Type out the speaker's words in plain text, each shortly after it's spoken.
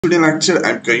Today lecture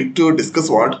I'm going to discuss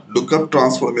what lookup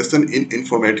transformation in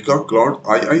Informatica Cloud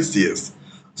IICS.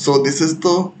 So this is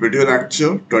the video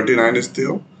lecture 29 is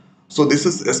there. So this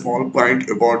is a small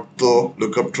point about the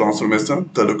lookup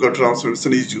transformation. The lookup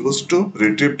transformation is used to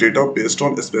retrieve data based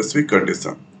on a specific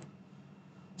condition.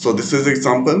 So this is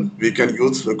example. We can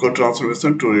use lookup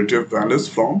transformation to retrieve values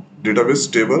from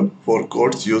database table for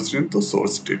codes used in the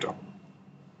source data.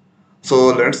 So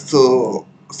let's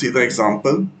see the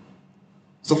example.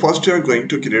 So first you are going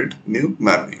to create new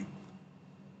mapping.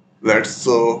 Let's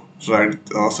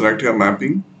select your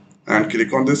mapping and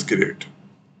click on this create.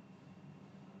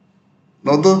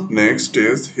 Now the next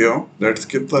is here, let's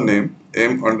give the name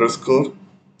m underscore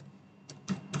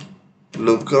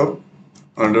lookup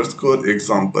underscore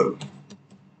example.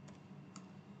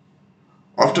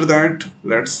 After that,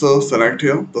 let's select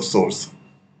here the source.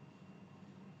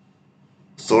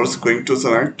 Source going to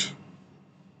select,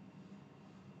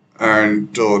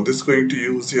 and this going to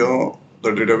use here the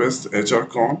database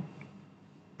hrcon,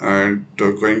 and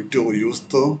going to use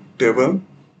the table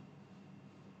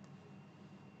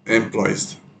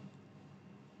employees.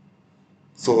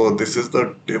 So this is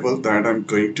the table that I'm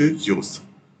going to use.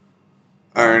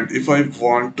 And if I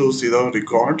want to see the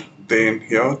record, then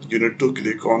here you need to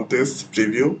click on this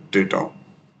preview data.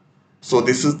 So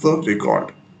this is the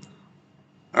record.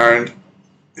 And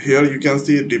here you can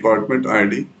see department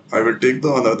ID. I will take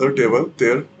the another table,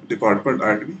 there department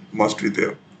ID must be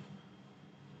there.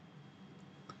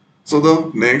 So the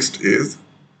next is,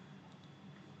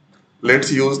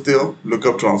 let's use the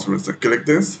lookup transformation. Click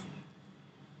this,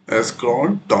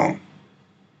 scroll down,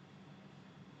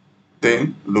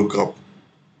 then lookup.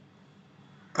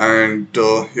 And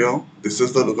here this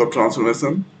is the lookup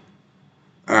transformation,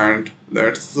 and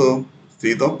let's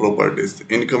see the properties.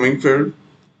 Incoming field,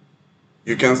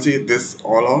 you can see this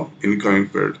all are incoming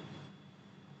field,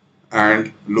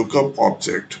 and lookup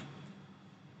object.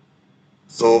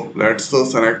 So let's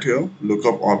select here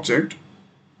lookup object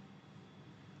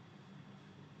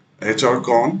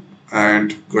hrcon,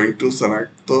 and going to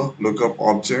select the lookup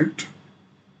object,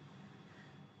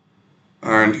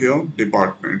 and here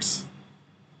departments.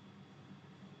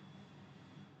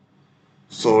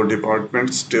 So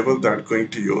departments table that going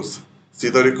to use. See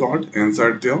the record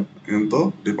inside there in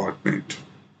the department.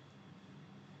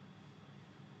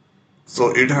 So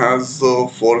it has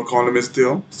 4 columns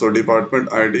there. So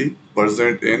department ID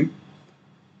present in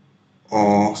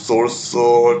source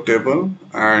table,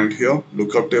 and here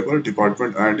lookup table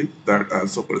department ID that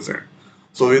also present.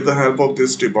 So with the help of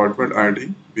this department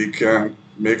ID, we can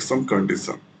make some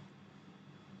condition.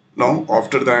 Now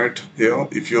after that, here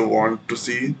if you want to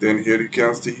see, then here you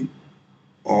can see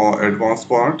advanced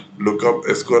part, lookup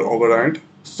SQL override,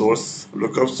 source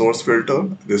lookup source filter,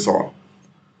 this all.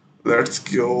 Let's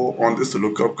go on this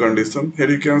lookup condition. Here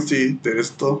you can see there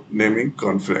is the naming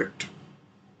conflict.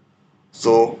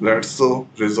 So let's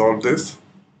resolve this.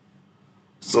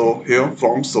 So here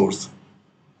from source,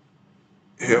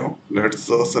 here let's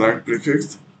select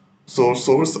prefix. So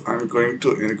source I'm going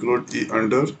to include e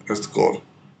underscore.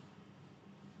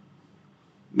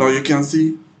 Now you can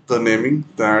see the naming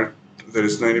that there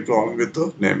is no any problem with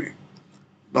the naming.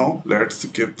 Now let's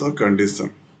give the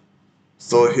condition.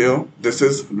 So here this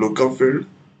is lookup field.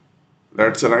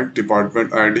 Let's select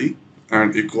department ID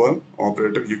and equal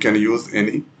operator. You can use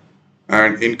any,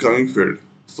 and incoming field.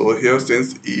 So here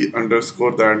since e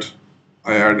underscore that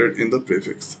I added in the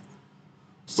prefix.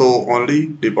 So only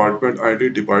department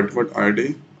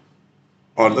ID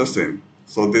are the same.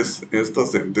 So this is the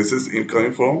same. This is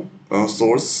incoming from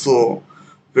source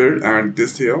field, and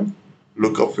this here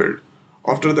lookup field.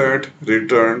 After that,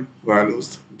 return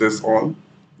values, this all.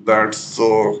 That's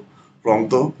from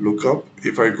the lookup.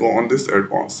 If I go on this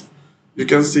advanced, you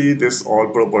can see this all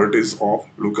properties of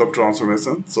lookup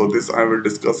transformation. So this I will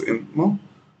discuss in a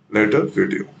later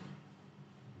video.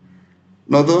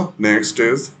 Now the next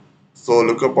is, so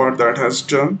lookup part that has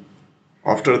done.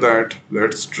 After that,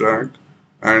 let's drag,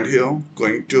 and here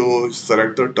going to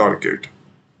select the target.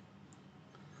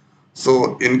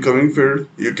 So incoming field,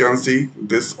 you can see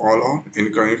this all are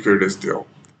incoming field is there.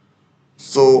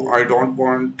 So I don't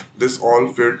want this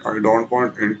all field, I don't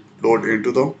want load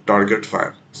into the target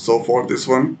file. So for this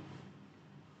one,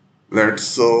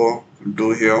 let's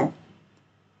do here,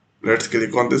 let's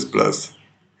click on this plus.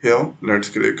 Here let's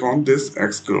click on this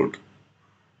exclude,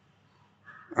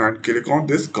 and click on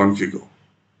this configure.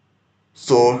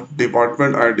 So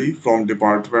department ID from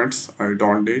departments I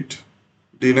don't need,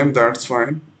 rename that's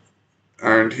fine,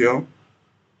 and here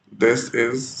this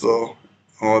is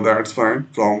that's fine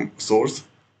from source.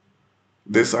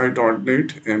 This I don't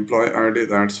need, employee ID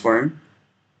that's fine,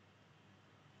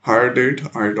 Hire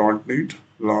date I don't need.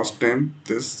 Last name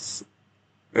this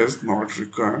is not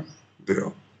required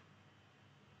there.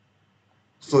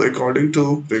 So according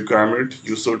to requirement,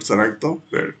 you should select the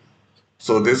field.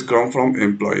 So this come from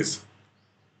employees.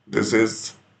 This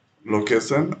is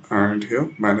location and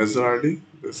here manager ID.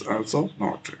 This also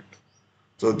not it.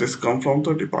 So this come from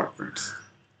the departments.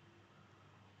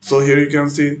 So here you can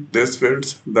see these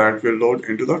fields that will load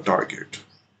into the target.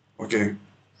 Okay.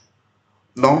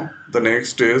 Now the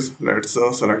next is let's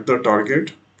select the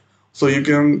target. So you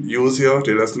can use here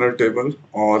relational table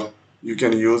or you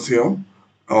can use here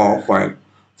file.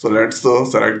 So let's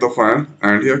select the file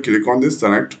and here click on this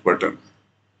select button.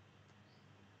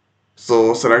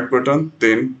 So select button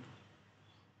then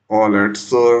let's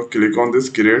click on this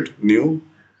create new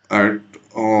at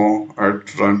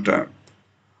runtime.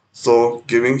 So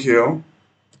giving here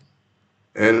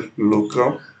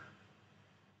lookup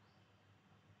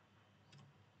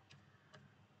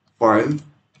file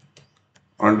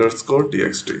underscore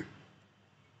txt.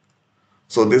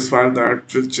 So this file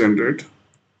that will generate,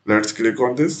 let's click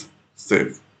on this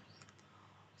save.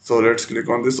 So let's click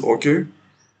on this OK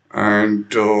and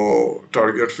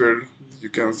target field you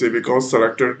can see because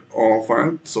selected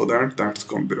file so that's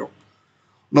come below.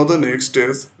 Now the next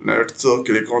is let's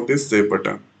click on this save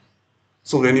button.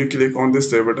 So when you click on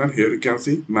this save button here you can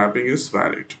see mapping is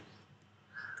valid.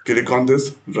 Click on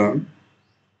this run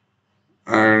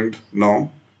and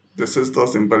now this is the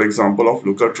simple example of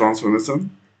lookup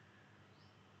transformation.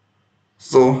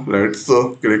 So let's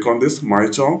click on this my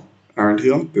job and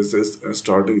here this is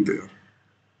starting there.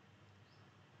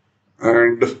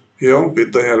 And here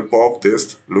with the help of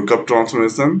this lookup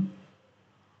transformation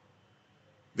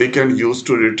we can use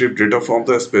to retrieve data from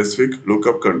the specific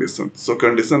lookup condition. So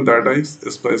condition that I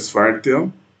specified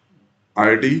there,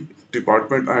 ID,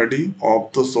 department ID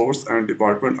of the source and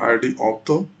department ID of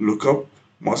the lookup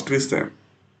must be same.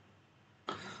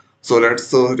 So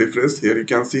let's refresh. Here you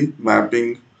can see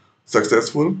mapping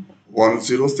successful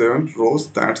 107 rows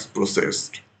that's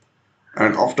processed.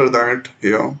 And after that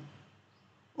here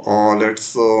let's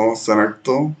select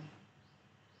the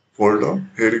folder.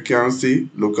 Here you can see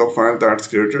lookup file that's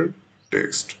created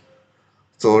text.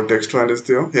 So text file is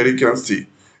there. Here you can see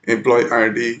employee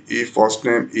ID, e first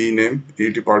name, e name, e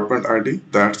department ID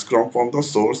that's come from the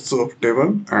source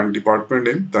table and department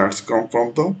name that's come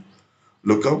from the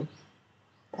lookup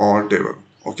or table.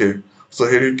 Okay. So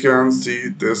here you can see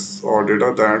this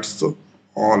data that's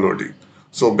loading.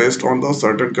 So based on the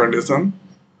certain condition,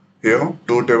 here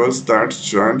two tables that's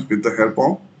joined with the help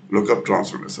of lookup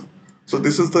transformation. So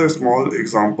this is the small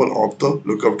example of the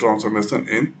lookup transformation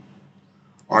in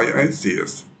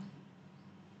IICS.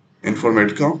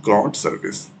 Informatica Cloud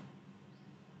Service.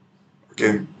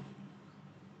 Okay,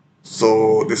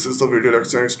 so this is the video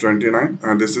lecture is 29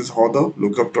 and this is how the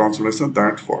lookup transformation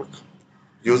that work.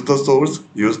 Use the source,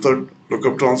 use the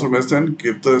lookup transformation,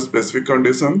 give the specific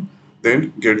condition,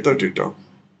 then get the data.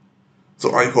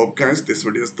 So I hope guys this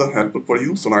video is the helpful for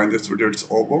you. So now in this video it's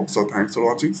over. So thanks for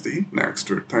watching. See you next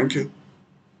week. Thank you.